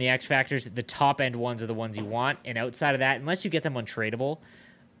believer in the X Factors. The top end ones are the ones you want. And outside of that, unless you get them untradeable,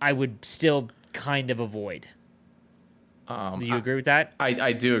 I would still kind of avoid. Do you agree with that?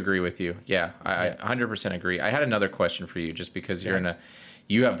 I do agree with you. Yeah, I 100% agree. I had another question for you, just because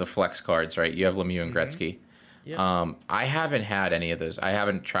you have the flex cards, right? You have Lemieux and Gretzky. Yep. I haven't had any of those. I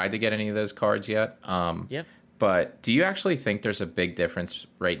haven't tried to get any of those cards yet. Yep. But do you actually think there's a big difference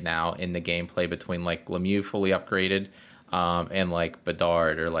right now in the gameplay between like Lemieux fully upgraded and like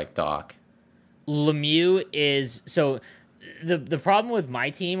Bedard or like Doc? Lemieux is so. The problem with my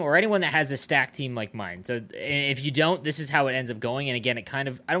team, or anyone that has a stacked team like mine, so if you don't, this is how it ends up going. And again, it kind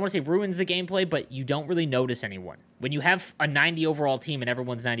of, I don't want to say ruins the gameplay, but you don't really notice anyone. When you have a 90 overall team and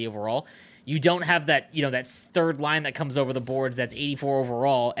everyone's 90 overall, you don't have that, that third line that comes over the boards that's 84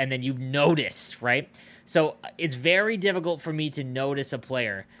 overall, and then you notice, right? So it's very difficult for me to notice a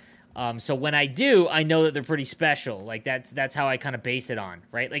player. So when I do, I know that they're pretty special. Like that's how I kind of base it on,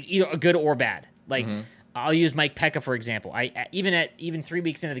 right? Like either a good or bad. Like I'll use Mike Pekka, for example. Even 3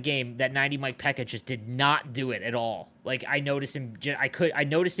 weeks into the game, that 90 Mike Pekka just did not do it at all. Like I noticed him. I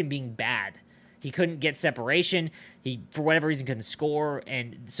noticed him being bad. He couldn't get separation. He, for whatever reason, couldn't score.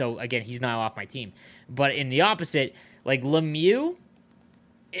 And so, again, he's now off my team. But in the opposite, like, Lemieux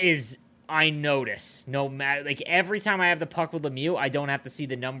is, I notice. No matter, like, every time I have the puck with Lemieux, I don't have to see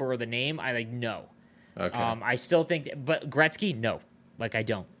the number or the name. I, like, know. Okay. I still think, but Gretzky, no. Like, I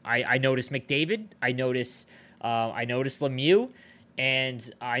don't. I notice McDavid. I notice Lemieux. And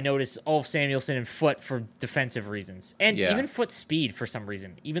I noticed Ulf Samuelsson and Foot for defensive reasons. And even Foot speed for some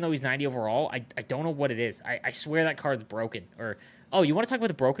reason. Even though he's 90 overall, I don't know what it is. I swear that card's broken. Oh, you want to talk about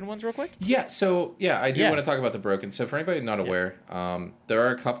the broken ones real quick? Yeah, so, I do want to talk about the broken. So for anybody not aware, there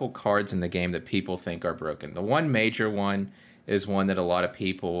are a couple cards in the game that people think are broken. The one major one is one that a lot of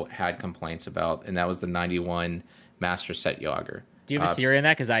people had complaints about, and that was the 91 Master Set Yager. Do you have a theory on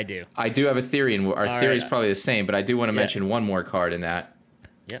that? Because I do. I do have a theory, and our theory is probably the same, but I do want to mention one more card in that.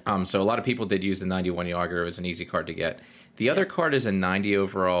 Yeah. So a lot of people did use the 91 Yager. It was an easy card to get. The other card is a 90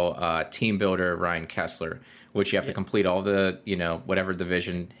 overall team builder, Ryan Kessler, which you have to complete all the, whatever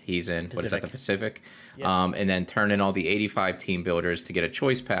division he's in. Pacific. What is that, the Pacific? Yep. And then turn in all the 85 team builders to get a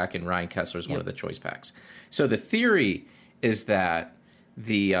choice pack, and Ryan Kessler is one of the choice packs. So the theory is that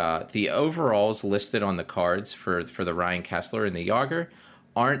the overalls listed on the cards for the Ryan Kessler and the Yager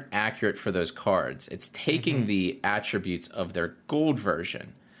aren't accurate for those cards. It's taking the attributes of their gold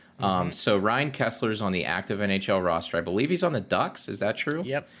version. So Ryan Kessler's on the active NHL roster. I believe he's on the Ducks. Is that true?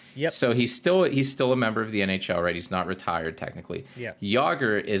 Yep. So he's still a member of the NHL, right? He's not retired technically. Yeah.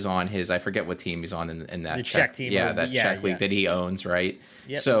 Yager is on his, I forget what team he's on in that the Czech team. Yeah, that Czech league that he owns, right?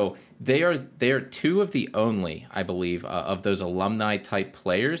 Yep. So they are two of the only, I believe, of those alumni type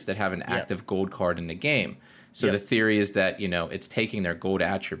players that have an active gold card in the game. So the theory is that it's taking their gold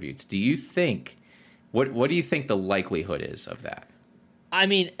attributes. Do you think what do you think the likelihood is of that? I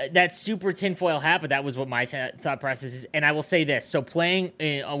mean, that's super tinfoil hat, but that was what my thought process is. And I will say this. So playing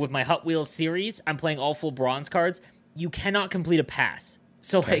with my Hot Wheels series, I'm playing all full bronze cards. You cannot complete a pass.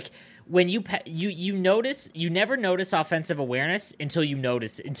 So, when you notice, you never notice offensive awareness until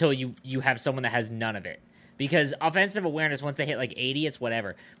you have someone that has none of it. Because offensive awareness, once they hit like 80, it's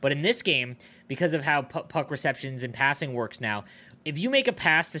whatever. But in this game, because of how puck receptions and passing works now, if you make a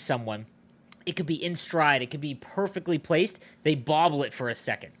pass to someone, it could be in stride. It could be perfectly placed. They bobble it for a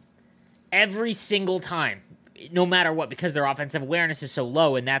second. Every single time, no matter what, because their offensive awareness is so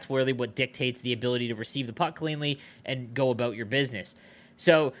low, and that's really what dictates the ability to receive the puck cleanly and go about your business.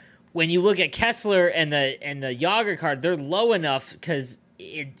 So when you look at Kessler and the Yager card, they're low enough because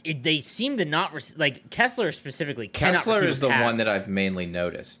they seem to not Kessler specifically. Kessler is the one that I've mainly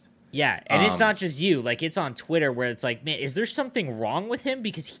noticed. Yeah, and it's not just you. Like, it's on Twitter where it's like, man, is there something wrong with him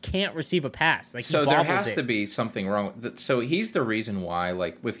because he can't receive a pass? Like, so there has to be something wrong. So he's the reason why,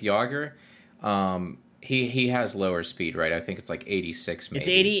 like, with Yager, he has lower speed, right? I think it's like 86 maybe. It's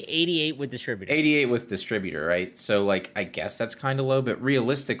 88 with distributor. 88 with distributor, right? So, like, I guess that's kind of low, but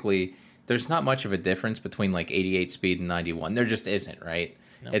realistically, there's not much of a difference between, like, 88 speed and 91. There just isn't, right?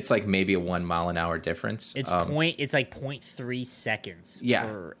 No. It's like maybe a 1 mile an hour difference. It's like 0.3 seconds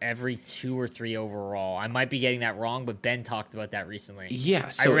for every 2 or 3 overall. I might be getting that wrong, but Ben talked about that recently. Yeah,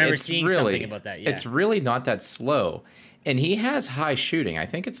 so I remember seeing something about that. Yeah. It's really not that slow. And he has high shooting. I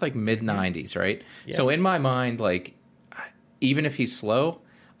think it's like mid-90s, right? Yeah. So in my mind, like, even if he's slow,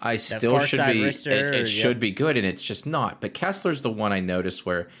 I still should be it should be good, and it's just not. But Kessler's the one I noticed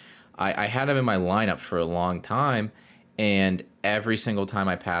where I had him in my lineup for a long time, and every single time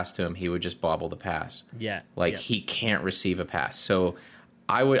I passed to him, he would just bobble the pass. Yeah. He can't receive a pass. So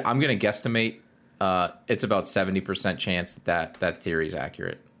I'm going to guesstimate it's about 70% chance that theory is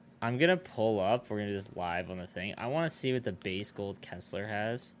accurate. I'm going to pull up. We're going to do this live on the thing. I want to see what the base gold Kessler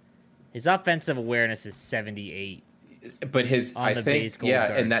has. His offensive awareness is 78. But base gold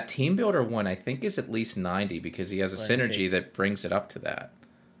card. And that team builder one I think is at least 90 because he has a synergy that brings it up to that.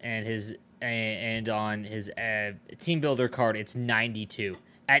 And on his team builder card, it's 92.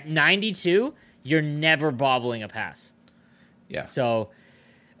 At 92, you're never bobbling a pass. Yeah. So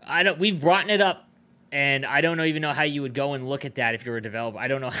we've brought it up, and I don't even know how you would go and look at that if you're a developer. I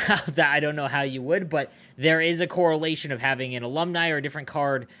don't know how you would, but there is a correlation of having an alumni or a different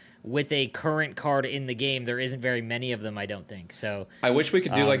card with a current card in the game. There isn't very many of them, I don't think. So I wish we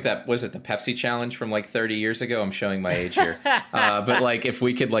could do like that. Was it the Pepsi challenge from like 30 years ago? I'm showing my age here. But like if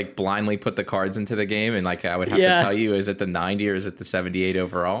we could like blindly put the cards into the game and like I would have to tell you, is it the 90 or is it the 78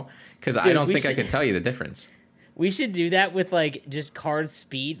 overall? Because I don't think I could tell you the difference. We should do that with like just card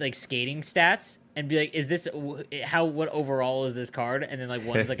speed, like skating stats. And be like, is this what overall is this card? And then like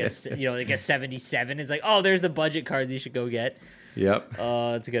one's like a 77. It's like, oh, there's the budget cards you should go get. Yep.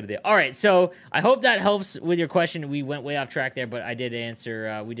 It's a good idea. All right, so I hope that helps with your question. We went way off track there, but I did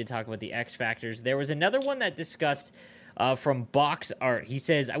answer. We did talk about the X factors. There was another one that discussed from Box Art. He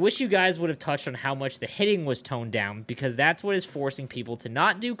says, I wish you guys would have touched on how much the hitting was toned down because that's what is forcing people to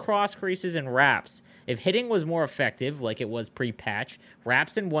not do cross creases and wraps. If hitting was more effective, like it was pre-patch,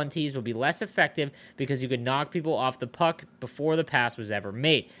 wraps and one-tees would be less effective because you could knock people off the puck before the pass was ever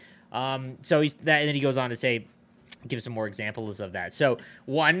made. And then he goes on to say, give some more examples of that. So,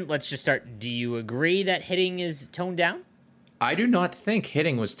 one, let's just start. Do you agree that hitting is toned down? I do not think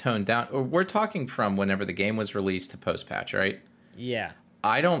hitting was toned down. We're talking from whenever the game was released to post-patch, right? Yeah.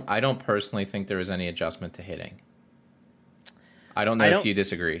 I don't personally think there was any adjustment to hitting. I don't know if you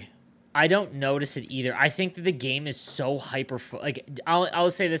disagree. I don't notice it either. I think that the game is so I'll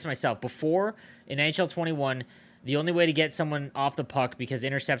say this myself. Before, in NHL 21, the only way to get someone off the puck, because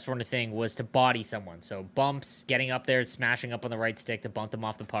intercepts weren't a thing, was to body someone. So bumps, getting up there, smashing up on the right stick to bump them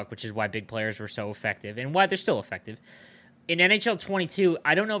off the puck, which is why big players were so effective and why they're still effective. In NHL 22,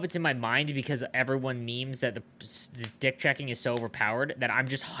 I don't know if it's in my mind because everyone memes that the stick checking is so overpowered that I'm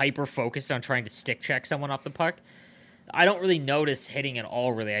just hyper-focused on trying to stick check someone off the puck. I don't really notice hitting at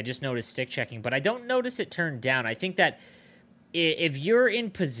all, really. I just notice stick checking, but I don't notice it turned down. I think that if you're in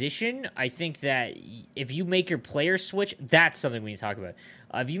position, I think that if you make your player switch, that's something we need to talk about.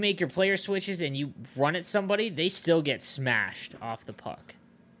 If you make your player switches and you run at somebody, they still get smashed off the puck.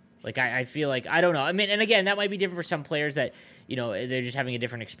 Like, I feel like, I don't know. I mean, and again, that might be different for some players that, they're just having a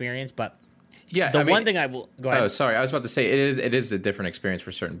different experience, but yeah, one thing I will go ahead. Oh, sorry. I was about to say it is a different experience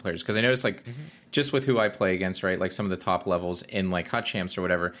for certain players, because I noticed just with who I play against, right? Like some of the top levels in like Hut Champs or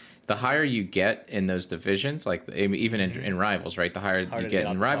whatever, the higher you get in those divisions, like even in rivals, right? The higher you get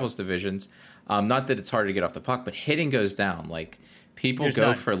in rivals divisions, not that it's harder to get off the puck, but hitting goes down. Like people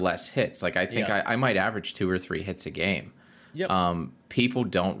go for less hits. Like I think I might average 2 or 3 hits a game. Yep. People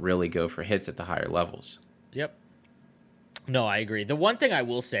don't really go for hits at the higher levels. Yep. No, I agree. The one thing I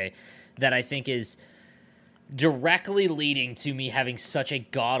will say that I think is directly leading to me having such a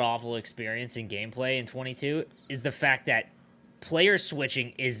god-awful experience in gameplay in 22 is the fact that player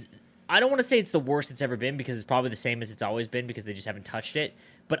switching is, I don't want to say it's the worst it's ever been, because it's probably the same as it's always been because they just haven't touched it,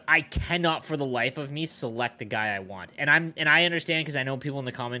 but I cannot for the life of me select the guy I want. And I understand, because I know people in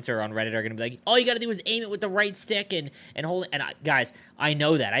the comments or on Reddit are going to be like, all you got to do is aim it with the right stick and hold it. And guys, I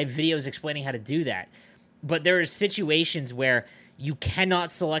know that. I have videos explaining how to do that. But there are situations where you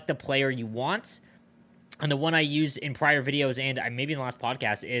cannot select the player you want. And the one I used in prior videos and maybe in the last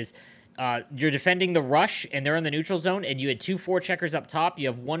podcast is you're defending the rush and they're in the neutral zone and you had 2 forecheckers up top. You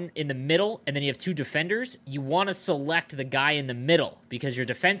have one in the middle and then you have 2 defenders. You want to select the guy in the middle because your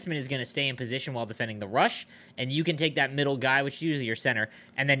defenseman is going to stay in position while defending the rush. And you can take that middle guy, which is usually your center,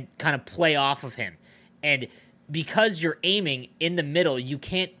 and then kind of play off of him. And because you're aiming in the middle, you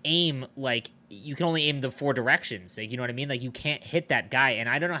can't aim you can only aim the 4 directions. Like, you know what I mean? Like, you can't hit that guy. And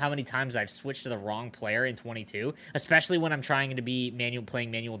I don't know how many times I've switched to the wrong player in 22, especially when I'm trying to be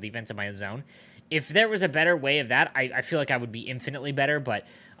playing manual defense in my zone. If there was a better way of that, I feel like I would be infinitely better, but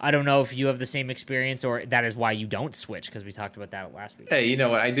I don't know if you have the same experience or that is why you don't switch, because we talked about that last week. Hey, you know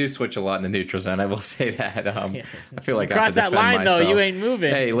what? I do switch a lot in the neutral zone. I will say that. I feel like I have to that defend line, myself. though, you ain't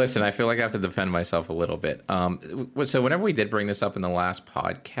moving. Hey, listen, I feel like I have to defend myself a little bit. So whenever we did bring this up in the last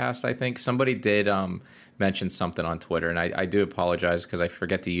podcast, I think somebody did mention something on Twitter, and I do apologize because I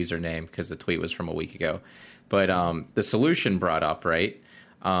forget the username because the tweet was from a week ago. But the solution brought up, right,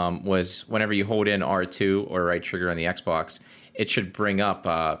 was whenever you hold in R2 or right trigger on the Xbox, it should bring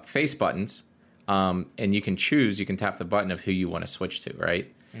up face buttons, and you can tap the button of who you want to switch to,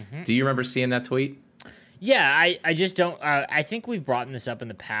 right? Mm-hmm. Do you remember seeing that tweet? Yeah, I just don't. I think we've brought this up in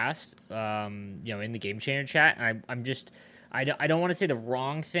the past, in the Game Changer chat, and I don't want to say the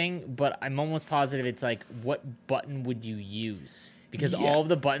wrong thing, but I'm almost positive it's like, what button would you use? Because all of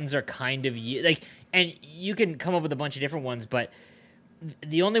the buttons are kind of and you can come up with a bunch of different ones, but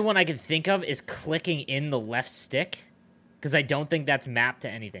the only one I can think of is clicking in the left stick, because I don't think that's mapped to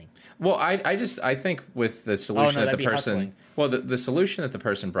anything. Well, I think with the solution that the person, the solution that the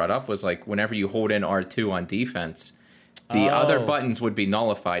person brought up was like whenever you hold in R2 on defense, the other buttons would be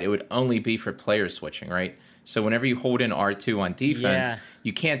nullified. It would only be for player switching, right? So whenever you hold in R2 on defense,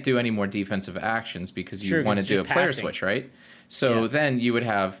 you can't do any more defensive actions because you want to do a player switch, right? So then you would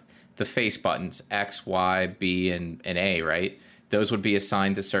have the face buttons, X, Y, B, and A, right? Those would be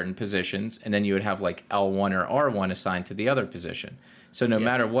assigned to certain positions, and then you would have like L1 or R1 assigned to the other position. So no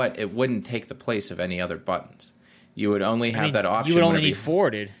matter what, it wouldn't take the place of any other buttons. You would only have that option. You would only need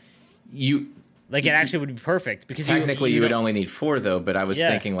 4, dude. It actually would be perfect, because technically you would only need 4 though. But I was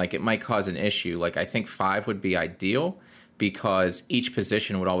thinking like it might cause an issue. Like I think 5 would be ideal because each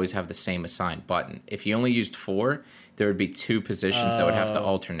position would always have the same assigned button. If you only used 4, there would be 2 positions that would have to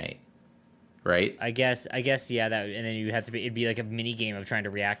alternate. Right? I guess, yeah. That, and then it'd be like a mini game of trying to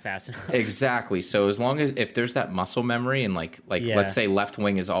react fast enough. Exactly. So as long as if there's that muscle memory and like let's say left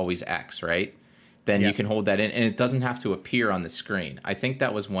wing is always X, right? then you can hold that in, and it doesn't have to appear on the screen. I think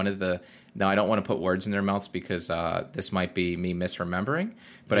that was one of the. Now, I don't want to put words in their mouths because this might be me misremembering,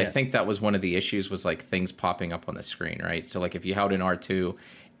 but I think that was one of the issues was like things popping up on the screen, right? So like if you held an R2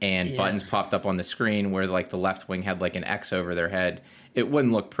 and buttons popped up on the screen where like the left wing had like an X over their head, it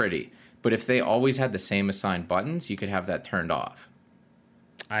wouldn't look pretty. But if they always had the same assigned buttons, you could have that turned off.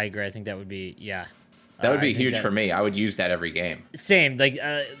 I agree. I think that would be, That would be huge for me. I would use that every game. Same. Like,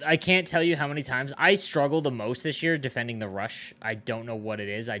 I can't tell you how many times I struggle the most this year defending the rush. I don't know what it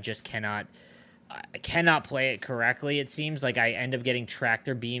is. I just cannot play it correctly. It seems like I end up getting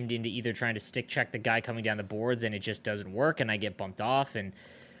tractor beamed into either trying to stick check the guy coming down the boards, and it just doesn't work, and I get bumped off. And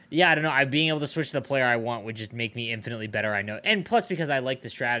I don't know. Being able to switch to the player I want would just make me infinitely better. I know, and plus because I like the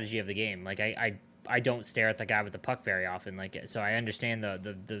strategy of the game. Like I don't stare at the guy with the puck very often, so I understand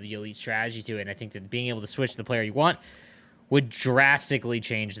the elite strategy to it, and I think that being able to switch to the player you want would drastically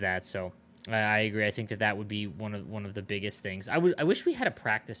change that. So I agree. I think that would be one of the biggest things. I wish we had a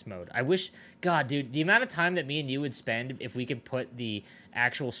practice mode. I wish, God, dude, the amount of time that me and you would spend if we could put the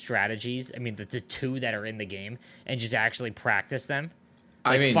actual strategies, I mean the two that are in the game, and just actually practice them.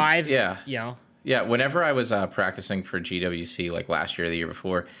 Like, I mean, 5, Yeah, whenever I was practicing for GWC, like last year or the year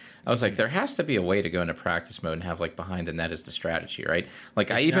before, I was like, there has to be a way to go into practice mode and have like behind the net as the strategy, right? Like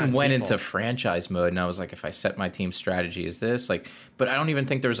I even went into franchise mode and I was like, if I set my team's strategy as this, like, but I don't even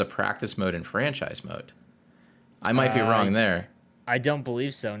think there's a practice mode in franchise mode. I might be wrong there. I don't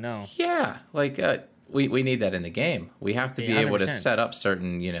believe so, no. Yeah, like we need that in the game. We have to be 100%. Able to set up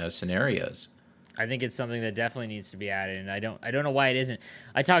certain, scenarios. I think it's something that definitely needs to be added, and I don't know why it isn't.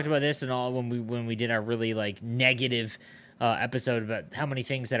 I talked about this and all when we did our really like negative episode about how many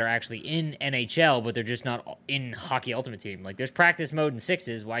things that are actually in NHL, but they're just not in Hockey Ultimate Team. Like there's practice mode in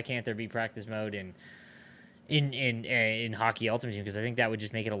 6s. Why can't there be practice mode in Hockey Ultimate Team? Because I think that would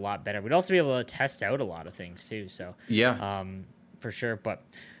just make it a lot better. We'd also be able to test out a lot of things too. So for sure. But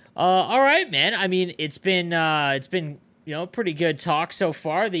all right, man. I mean, it's been pretty good talk so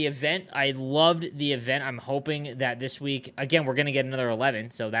far. The event, I loved the event. I'm hoping that this week, again, we're going to get another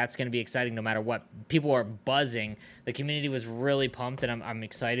 11, so that's going to be exciting no matter what. People are buzzing. The community was really pumped, and I'm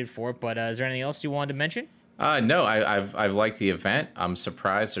excited for it. But is there anything else you wanted to mention? No, I've liked the event. I'm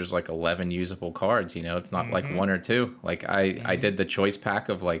surprised there's like 11 usable cards. It's not like 1 or 2. Like I did the choice pack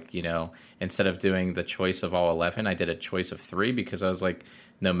of like, instead of doing the choice of all 11, I did a choice of 3 because I was like,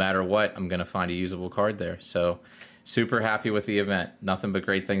 no matter what, I'm going to find a usable card there. So super happy with the event. Nothing but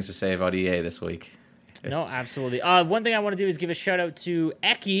great things to say about EA this week. No, absolutely. One thing I want to do is give a shout out to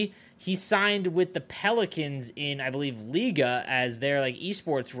Eki. He signed with the Pelicans in, I believe, Liga as their like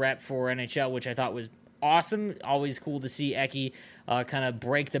esports rep for NHL, which I thought was awesome. Always cool to see Eki kind of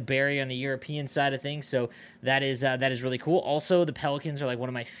break the barrier on the European side of things. So that is really cool. Also, the Pelicans are like one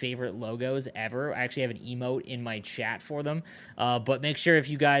of my favorite logos ever. I actually have an emote in my chat for them. But make sure if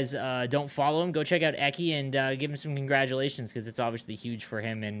you guys don't follow him, go check out Eki and give him some congratulations because it's obviously huge for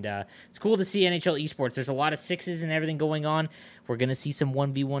him. And it's cool to see NHL esports. There's a lot of 6s and everything going on. We're gonna see some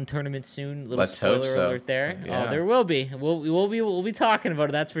 1v1 tournaments soon. Let's spoiler hope so. Alert there. Yeah. There will be. We'll be talking about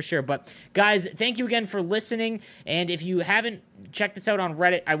it. That's for sure. But guys, thank you again for listening. And if you haven't checked this out on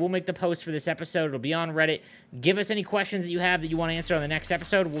Reddit, I will make the post for this episode. It'll be on Reddit. Give us any questions that you have that you want to answer on the next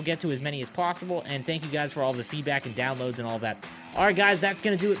episode. We'll get to as many as possible. And thank you guys for all the feedback and downloads and all that. All right, guys, that's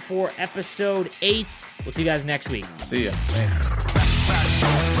gonna do it for episode 8. We'll see you guys next week. See ya.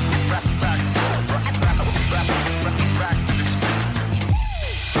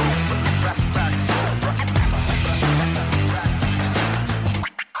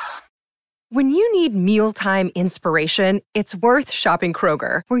 When you need mealtime inspiration, it's worth shopping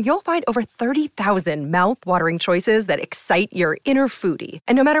Kroger, where you'll find over 30,000 mouth-watering choices that excite your inner foodie.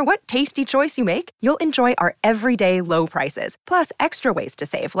 And no matter what tasty choice you make, you'll enjoy our everyday low prices, plus extra ways to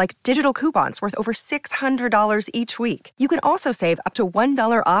save, like digital coupons worth over $600 each week. You can also save up to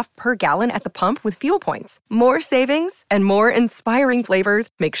 $1 off per gallon at the pump with fuel points. More savings and more inspiring flavors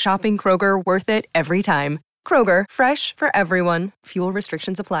make shopping Kroger worth it every time. Kroger, fresh for everyone. Fuel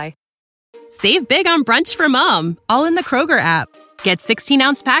restrictions apply. Save big on brunch for mom, all in the Kroger app. Get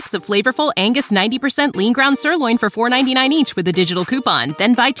 16-ounce packs of flavorful Angus 90% lean ground sirloin for $4.99 each with a digital coupon.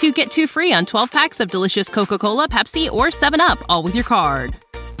 Then buy 2, get 2 free on 12 packs of delicious Coca-Cola, Pepsi, or 7-Up, all with your card.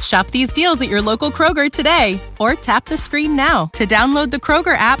 Shop these deals at your local Kroger today, or tap the screen now to download the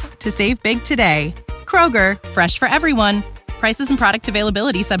Kroger app to save big today. Kroger, fresh for everyone. Prices and product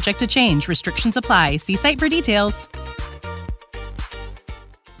availability subject to change. Restrictions apply. See site for details.